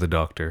 said the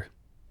doctor.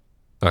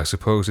 "I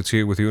suppose it's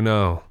here with you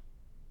now.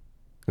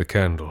 The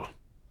candle."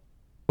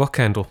 "What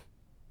candle?"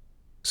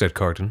 said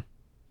Carden.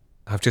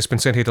 "I've just been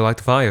sent here to light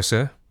the fire,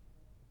 sir."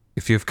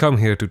 "If you've come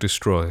here to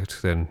destroy it,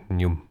 then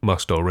you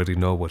must already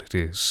know what it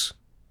is."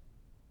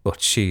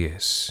 "What she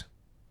is."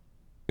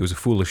 It was a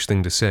foolish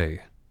thing to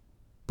say,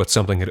 but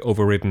something had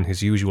overridden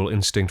his usual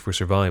instinct for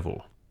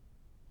survival.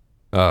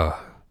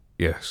 "Ah,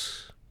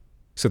 yes,"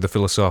 said the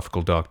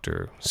philosophical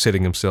doctor,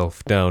 sitting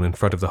himself down in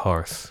front of the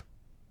hearth.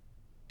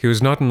 He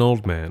was not an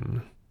old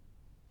man,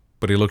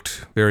 but he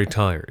looked very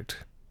tired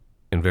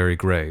and very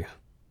grey.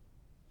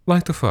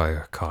 "Light the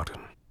fire,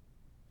 Carden,"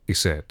 he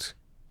said.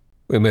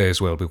 "We may as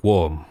well be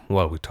warm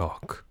while we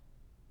talk."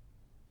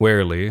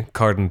 Warily,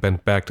 Carden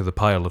bent back to the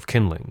pile of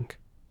kindling.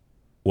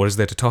 "What is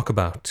there to talk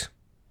about?"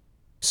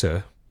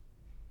 "Sir,"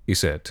 he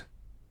said.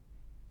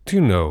 "Do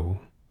you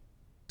know,"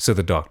 said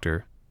the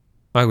doctor,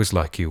 "I was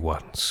like you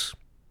once.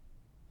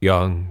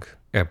 Young,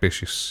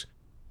 ambitious,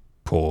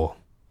 poor.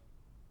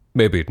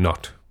 Maybe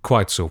not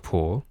quite so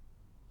poor,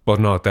 but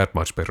not that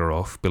much better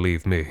off,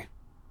 believe me."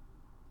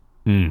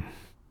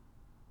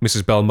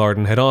 Mrs.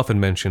 Belmartin had often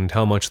mentioned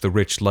how much the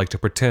rich liked to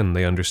pretend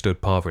they understood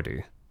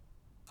poverty.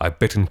 "I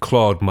bit and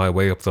clawed my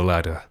way up the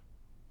ladder,"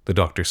 the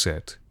doctor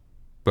said.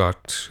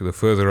 "But the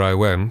further I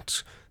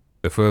went,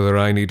 the further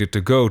I needed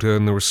to go to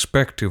earn the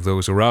respect of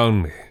those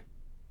around me.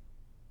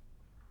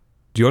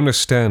 Do you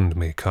understand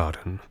me,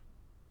 Carden?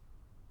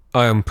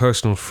 I am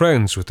personal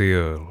friends with the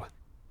Earl,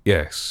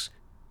 yes,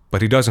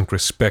 but he doesn't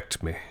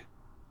respect me.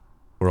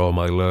 For all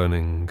my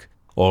learning,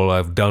 all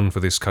I've done for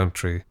this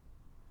country,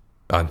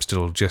 I'm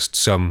still just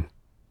some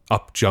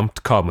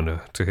up-jumped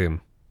commoner to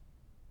him."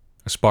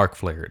 A spark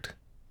flared.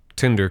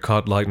 Tinder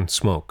caught light and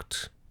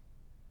smoked.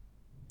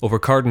 Over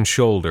Carden's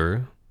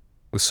shoulder,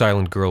 the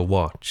silent girl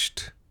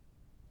watched.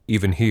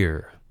 Even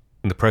here,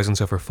 in the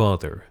presence of her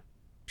father,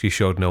 she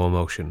showed no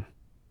emotion.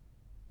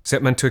 "Is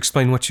that meant to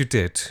explain what you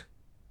did,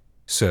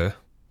 sir?"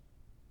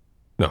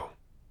 "No,"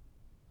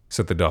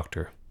 said the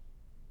doctor.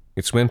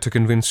 "It's meant to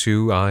convince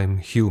you I'm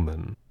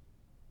human.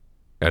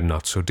 and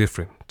not so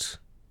different.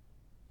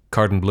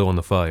 Carden blew on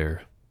the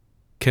fire.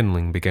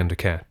 Kindling began to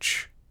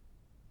catch.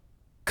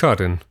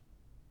 Carden,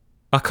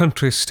 our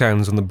country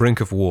stands on the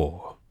brink of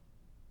war.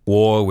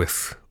 War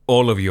with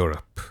all of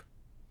Europe.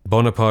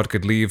 Bonaparte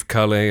could leave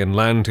Calais and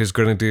land his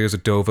grenadiers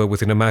at Dover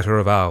within a matter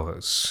of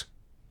hours.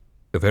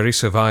 The very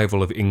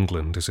survival of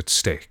England is at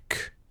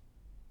stake.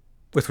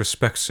 With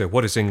respect, sir,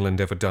 what has England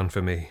ever done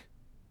for me?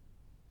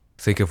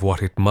 Think of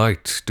what it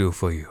might do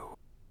for you.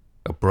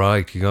 A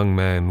bright young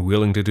man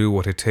willing to do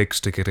what it takes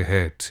to get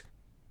ahead.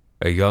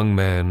 A young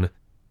man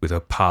with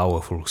a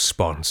powerful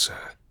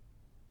sponsor.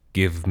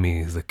 Give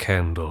me the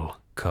candle,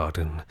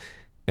 Carden,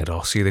 and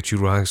I'll see that you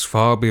rise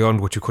far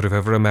beyond what you could have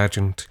ever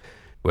imagined.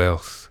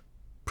 Wealth,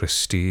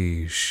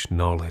 prestige,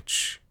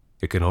 knowledge,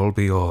 it can all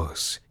be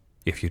yours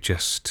if you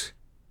just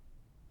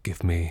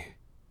give me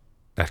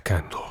that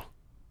candle.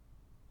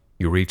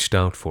 You reached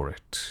out for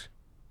it.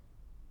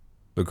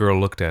 The girl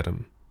looked at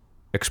him,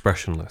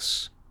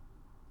 expressionless,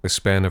 the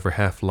span of her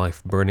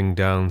half-life burning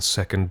down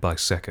second by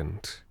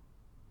second.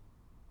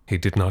 He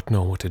did not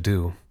know what to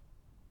do.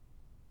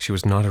 She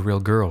was not a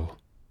real girl.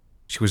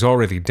 She was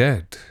already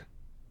dead.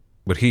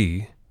 But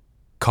he,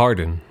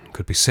 Carden,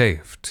 could be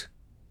saved.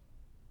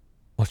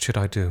 What should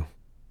I do?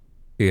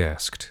 He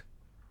asked.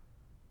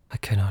 I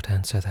cannot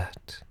answer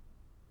that,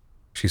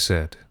 she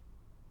said.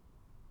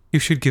 You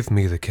should give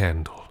me the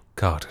candle,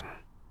 Carden,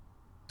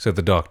 said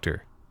the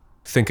doctor,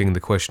 thinking the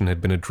question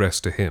had been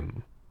addressed to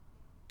him.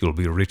 You'll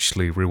be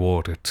richly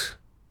rewarded.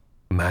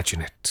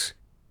 Imagine it.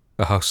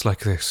 A house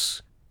like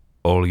this,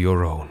 all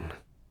your own.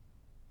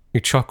 He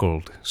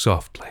chuckled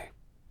softly.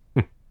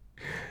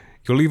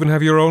 You'll even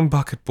have your own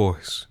bucket,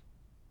 boys.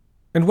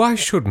 And why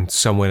shouldn't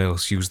someone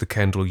else use the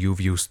candle you've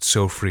used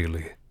so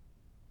freely?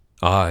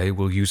 I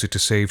will use it to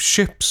save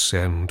ships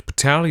and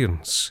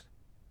battalions.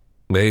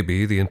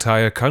 Maybe the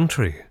entire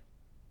country.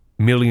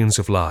 Millions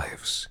of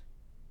lives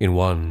in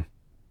one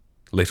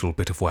little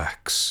bit of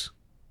wax.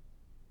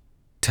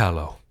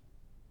 Tallow,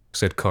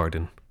 said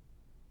Carden.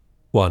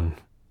 One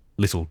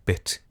little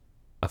bit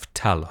of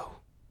tallow.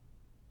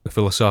 The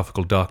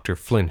philosophical doctor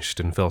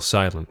flinched and fell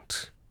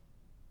silent.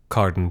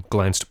 Carden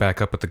glanced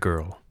back up at the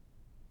girl.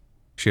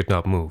 She had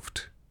not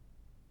moved.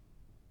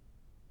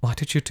 Why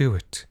did you do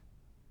it?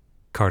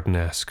 Carden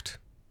asked.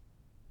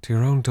 To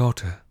your own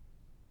daughter.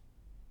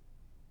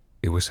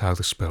 It was how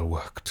the spell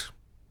worked,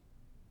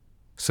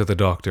 said the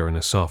doctor in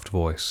a soft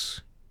voice.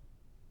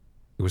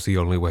 It was the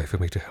only way for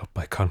me to help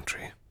my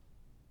country.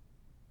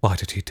 Why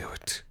did he do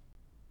it?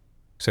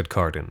 Said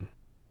Carden,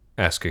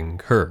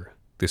 asking her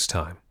this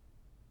time.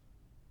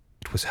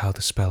 It was how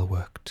the spell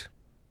worked,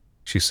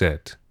 she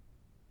said.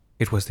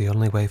 It was the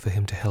only way for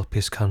him to help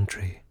his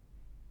country.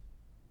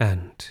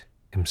 And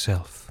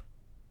himself.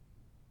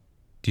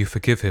 Do you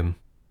forgive him?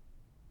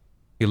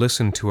 He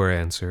listened to her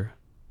answer,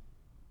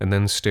 and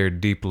then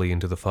stared deeply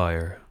into the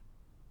fire.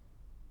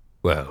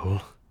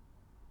 Well,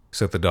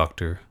 said the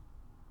doctor,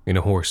 in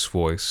a hoarse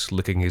voice,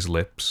 licking his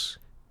lips.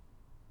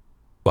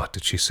 What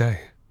did she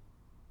say?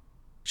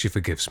 She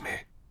forgives me.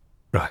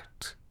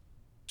 Right.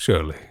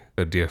 Surely,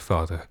 a dear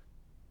father,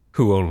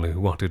 who only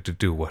wanted to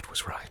do what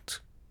was right.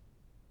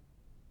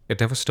 It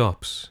never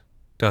stops,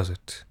 does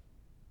it?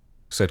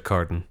 Said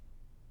Carden.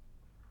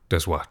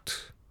 Does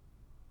what?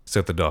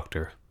 Said the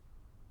doctor.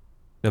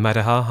 No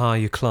matter how high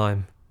you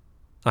climb,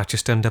 I'd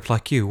just end up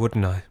like you,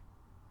 wouldn't I?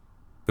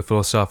 The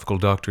philosophical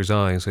doctor's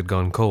eyes had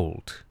gone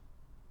cold.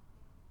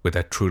 Would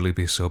that truly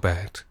be so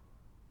bad?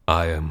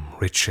 I am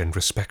rich and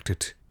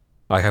respected.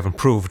 I have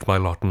improved my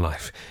lot in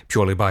life,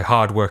 purely by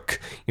hard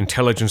work,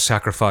 intelligent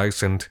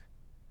sacrifice, and...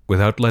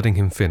 Without letting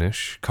him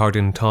finish,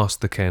 Carden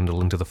tossed the candle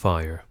into the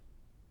fire.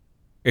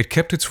 It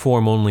kept its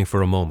form only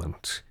for a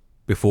moment,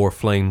 before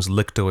flames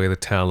licked away the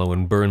tallow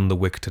and burned the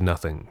wick to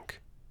nothing.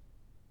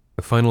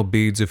 The final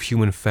beads of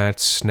human fat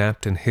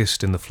snapped and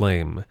hissed in the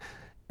flame,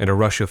 and a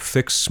rush of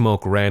thick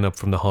smoke ran up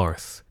from the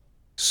hearth,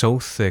 so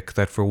thick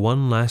that for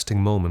one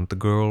lasting moment the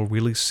girl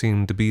really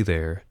seemed to be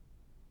there,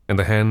 and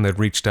the hand that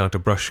reached out to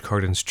brush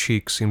Carden's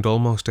cheek seemed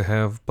almost to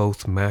have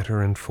both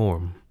matter and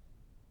form.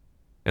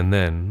 And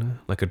then,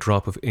 like a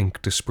drop of ink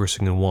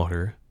dispersing in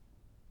water,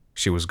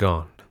 she was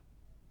gone.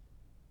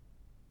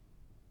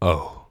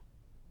 Oh,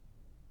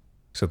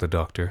 said the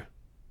doctor.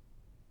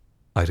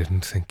 I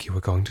didn't think you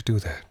were going to do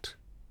that.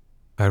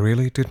 I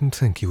really didn't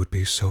think you would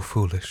be so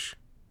foolish.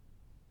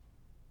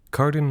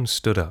 Carden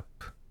stood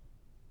up.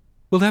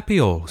 Will that be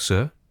all,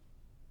 sir?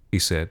 He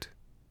said.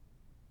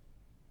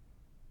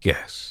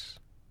 Yes,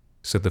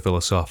 said the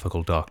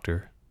philosophical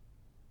doctor.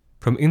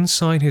 From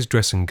inside his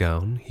dressing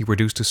gown, he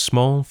produced a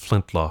small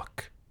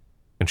flintlock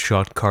and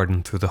shot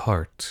Carden through the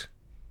heart.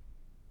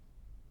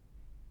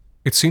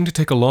 It seemed to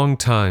take a long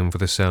time for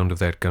the sound of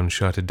that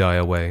gunshot to die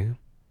away.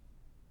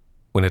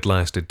 When at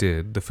last it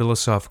did, the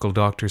philosophical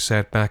doctor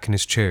sat back in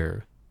his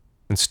chair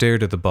and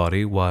stared at the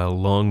body while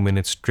long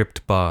minutes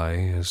dripped by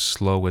as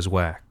slow as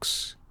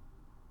wax.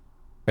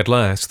 At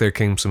last there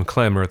came some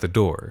clamor at the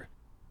door,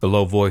 the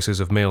low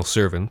voices of male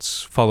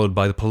servants, followed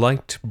by the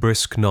polite,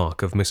 brisk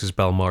knock of Mrs.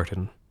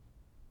 Balmartin.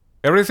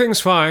 Everything's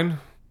fine,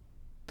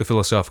 the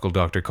philosophical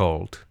doctor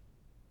called.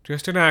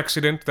 "Just an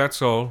accident,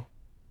 that's all."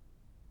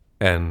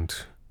 And,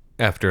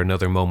 after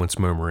another moment's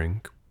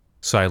murmuring,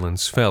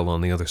 silence fell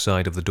on the other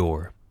side of the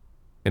door,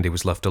 and he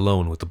was left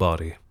alone with the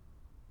body.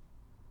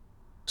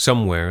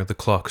 Somewhere the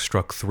clock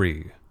struck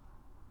 3.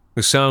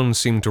 The sound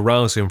seemed to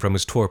rouse him from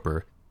his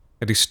torpor,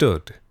 and he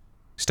stood,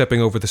 stepping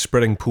over the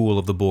spreading pool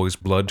of the boy's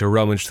blood to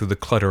rummage through the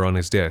clutter on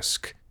his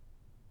desk.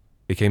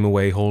 He came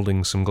away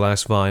holding some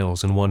glass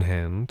vials in one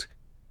hand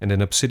and an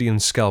obsidian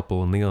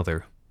scalpel in the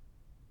other.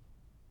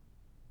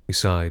 He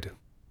sighed.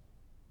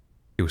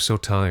 He was so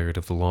tired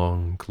of the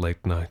long,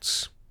 late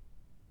nights.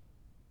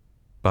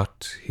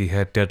 But he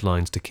had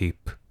deadlines to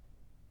keep,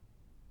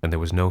 and there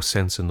was no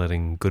sense in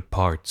letting good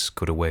parts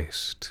go to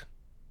waste.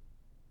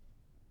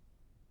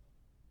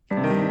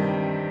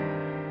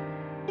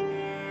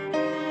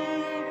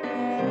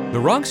 The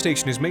Wrong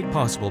Station is made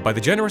possible by the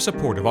generous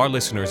support of our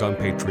listeners on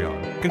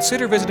Patreon.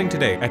 Consider visiting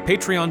today at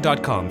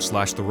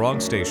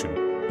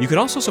patreon.com/thewrongstation. You can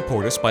also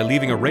support us by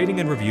leaving a rating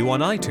and review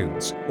on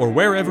iTunes, or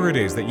wherever it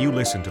is that you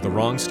listen to The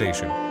Wrong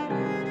Station.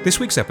 This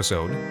week's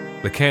episode,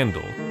 The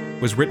Candle,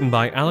 was written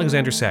by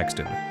Alexander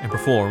Saxton and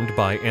performed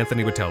by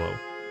Anthony Botello.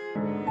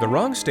 The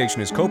Wrong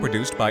Station is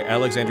co-produced by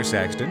Alexander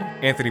Saxton,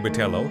 Anthony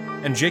Botello,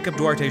 and Jacob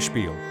Duarte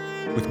Spiel,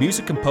 with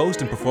music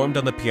composed and performed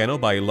on the piano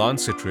by Ilan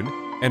Citrin,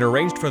 and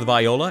arranged for the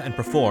viola and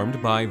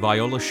performed by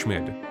Viola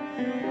Schmid.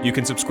 You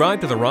can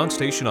subscribe to The Wrong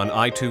Station on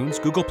iTunes,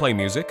 Google Play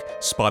Music,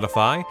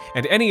 Spotify,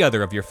 and any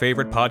other of your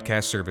favorite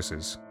podcast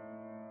services.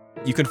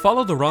 You can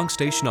follow The Wrong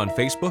Station on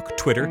Facebook,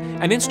 Twitter,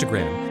 and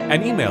Instagram,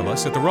 and email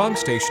us at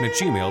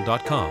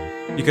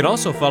thewrongstation@gmail.com. You can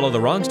also follow The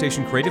Wrong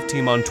Station creative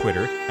team on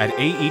Twitter at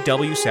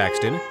AEW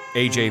Saxton,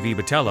 AJV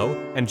Botello,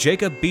 and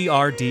Jacob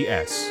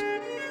BRDS.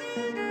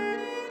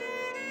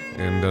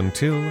 And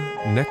until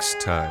next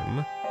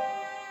time,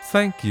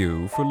 thank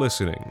you for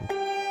listening.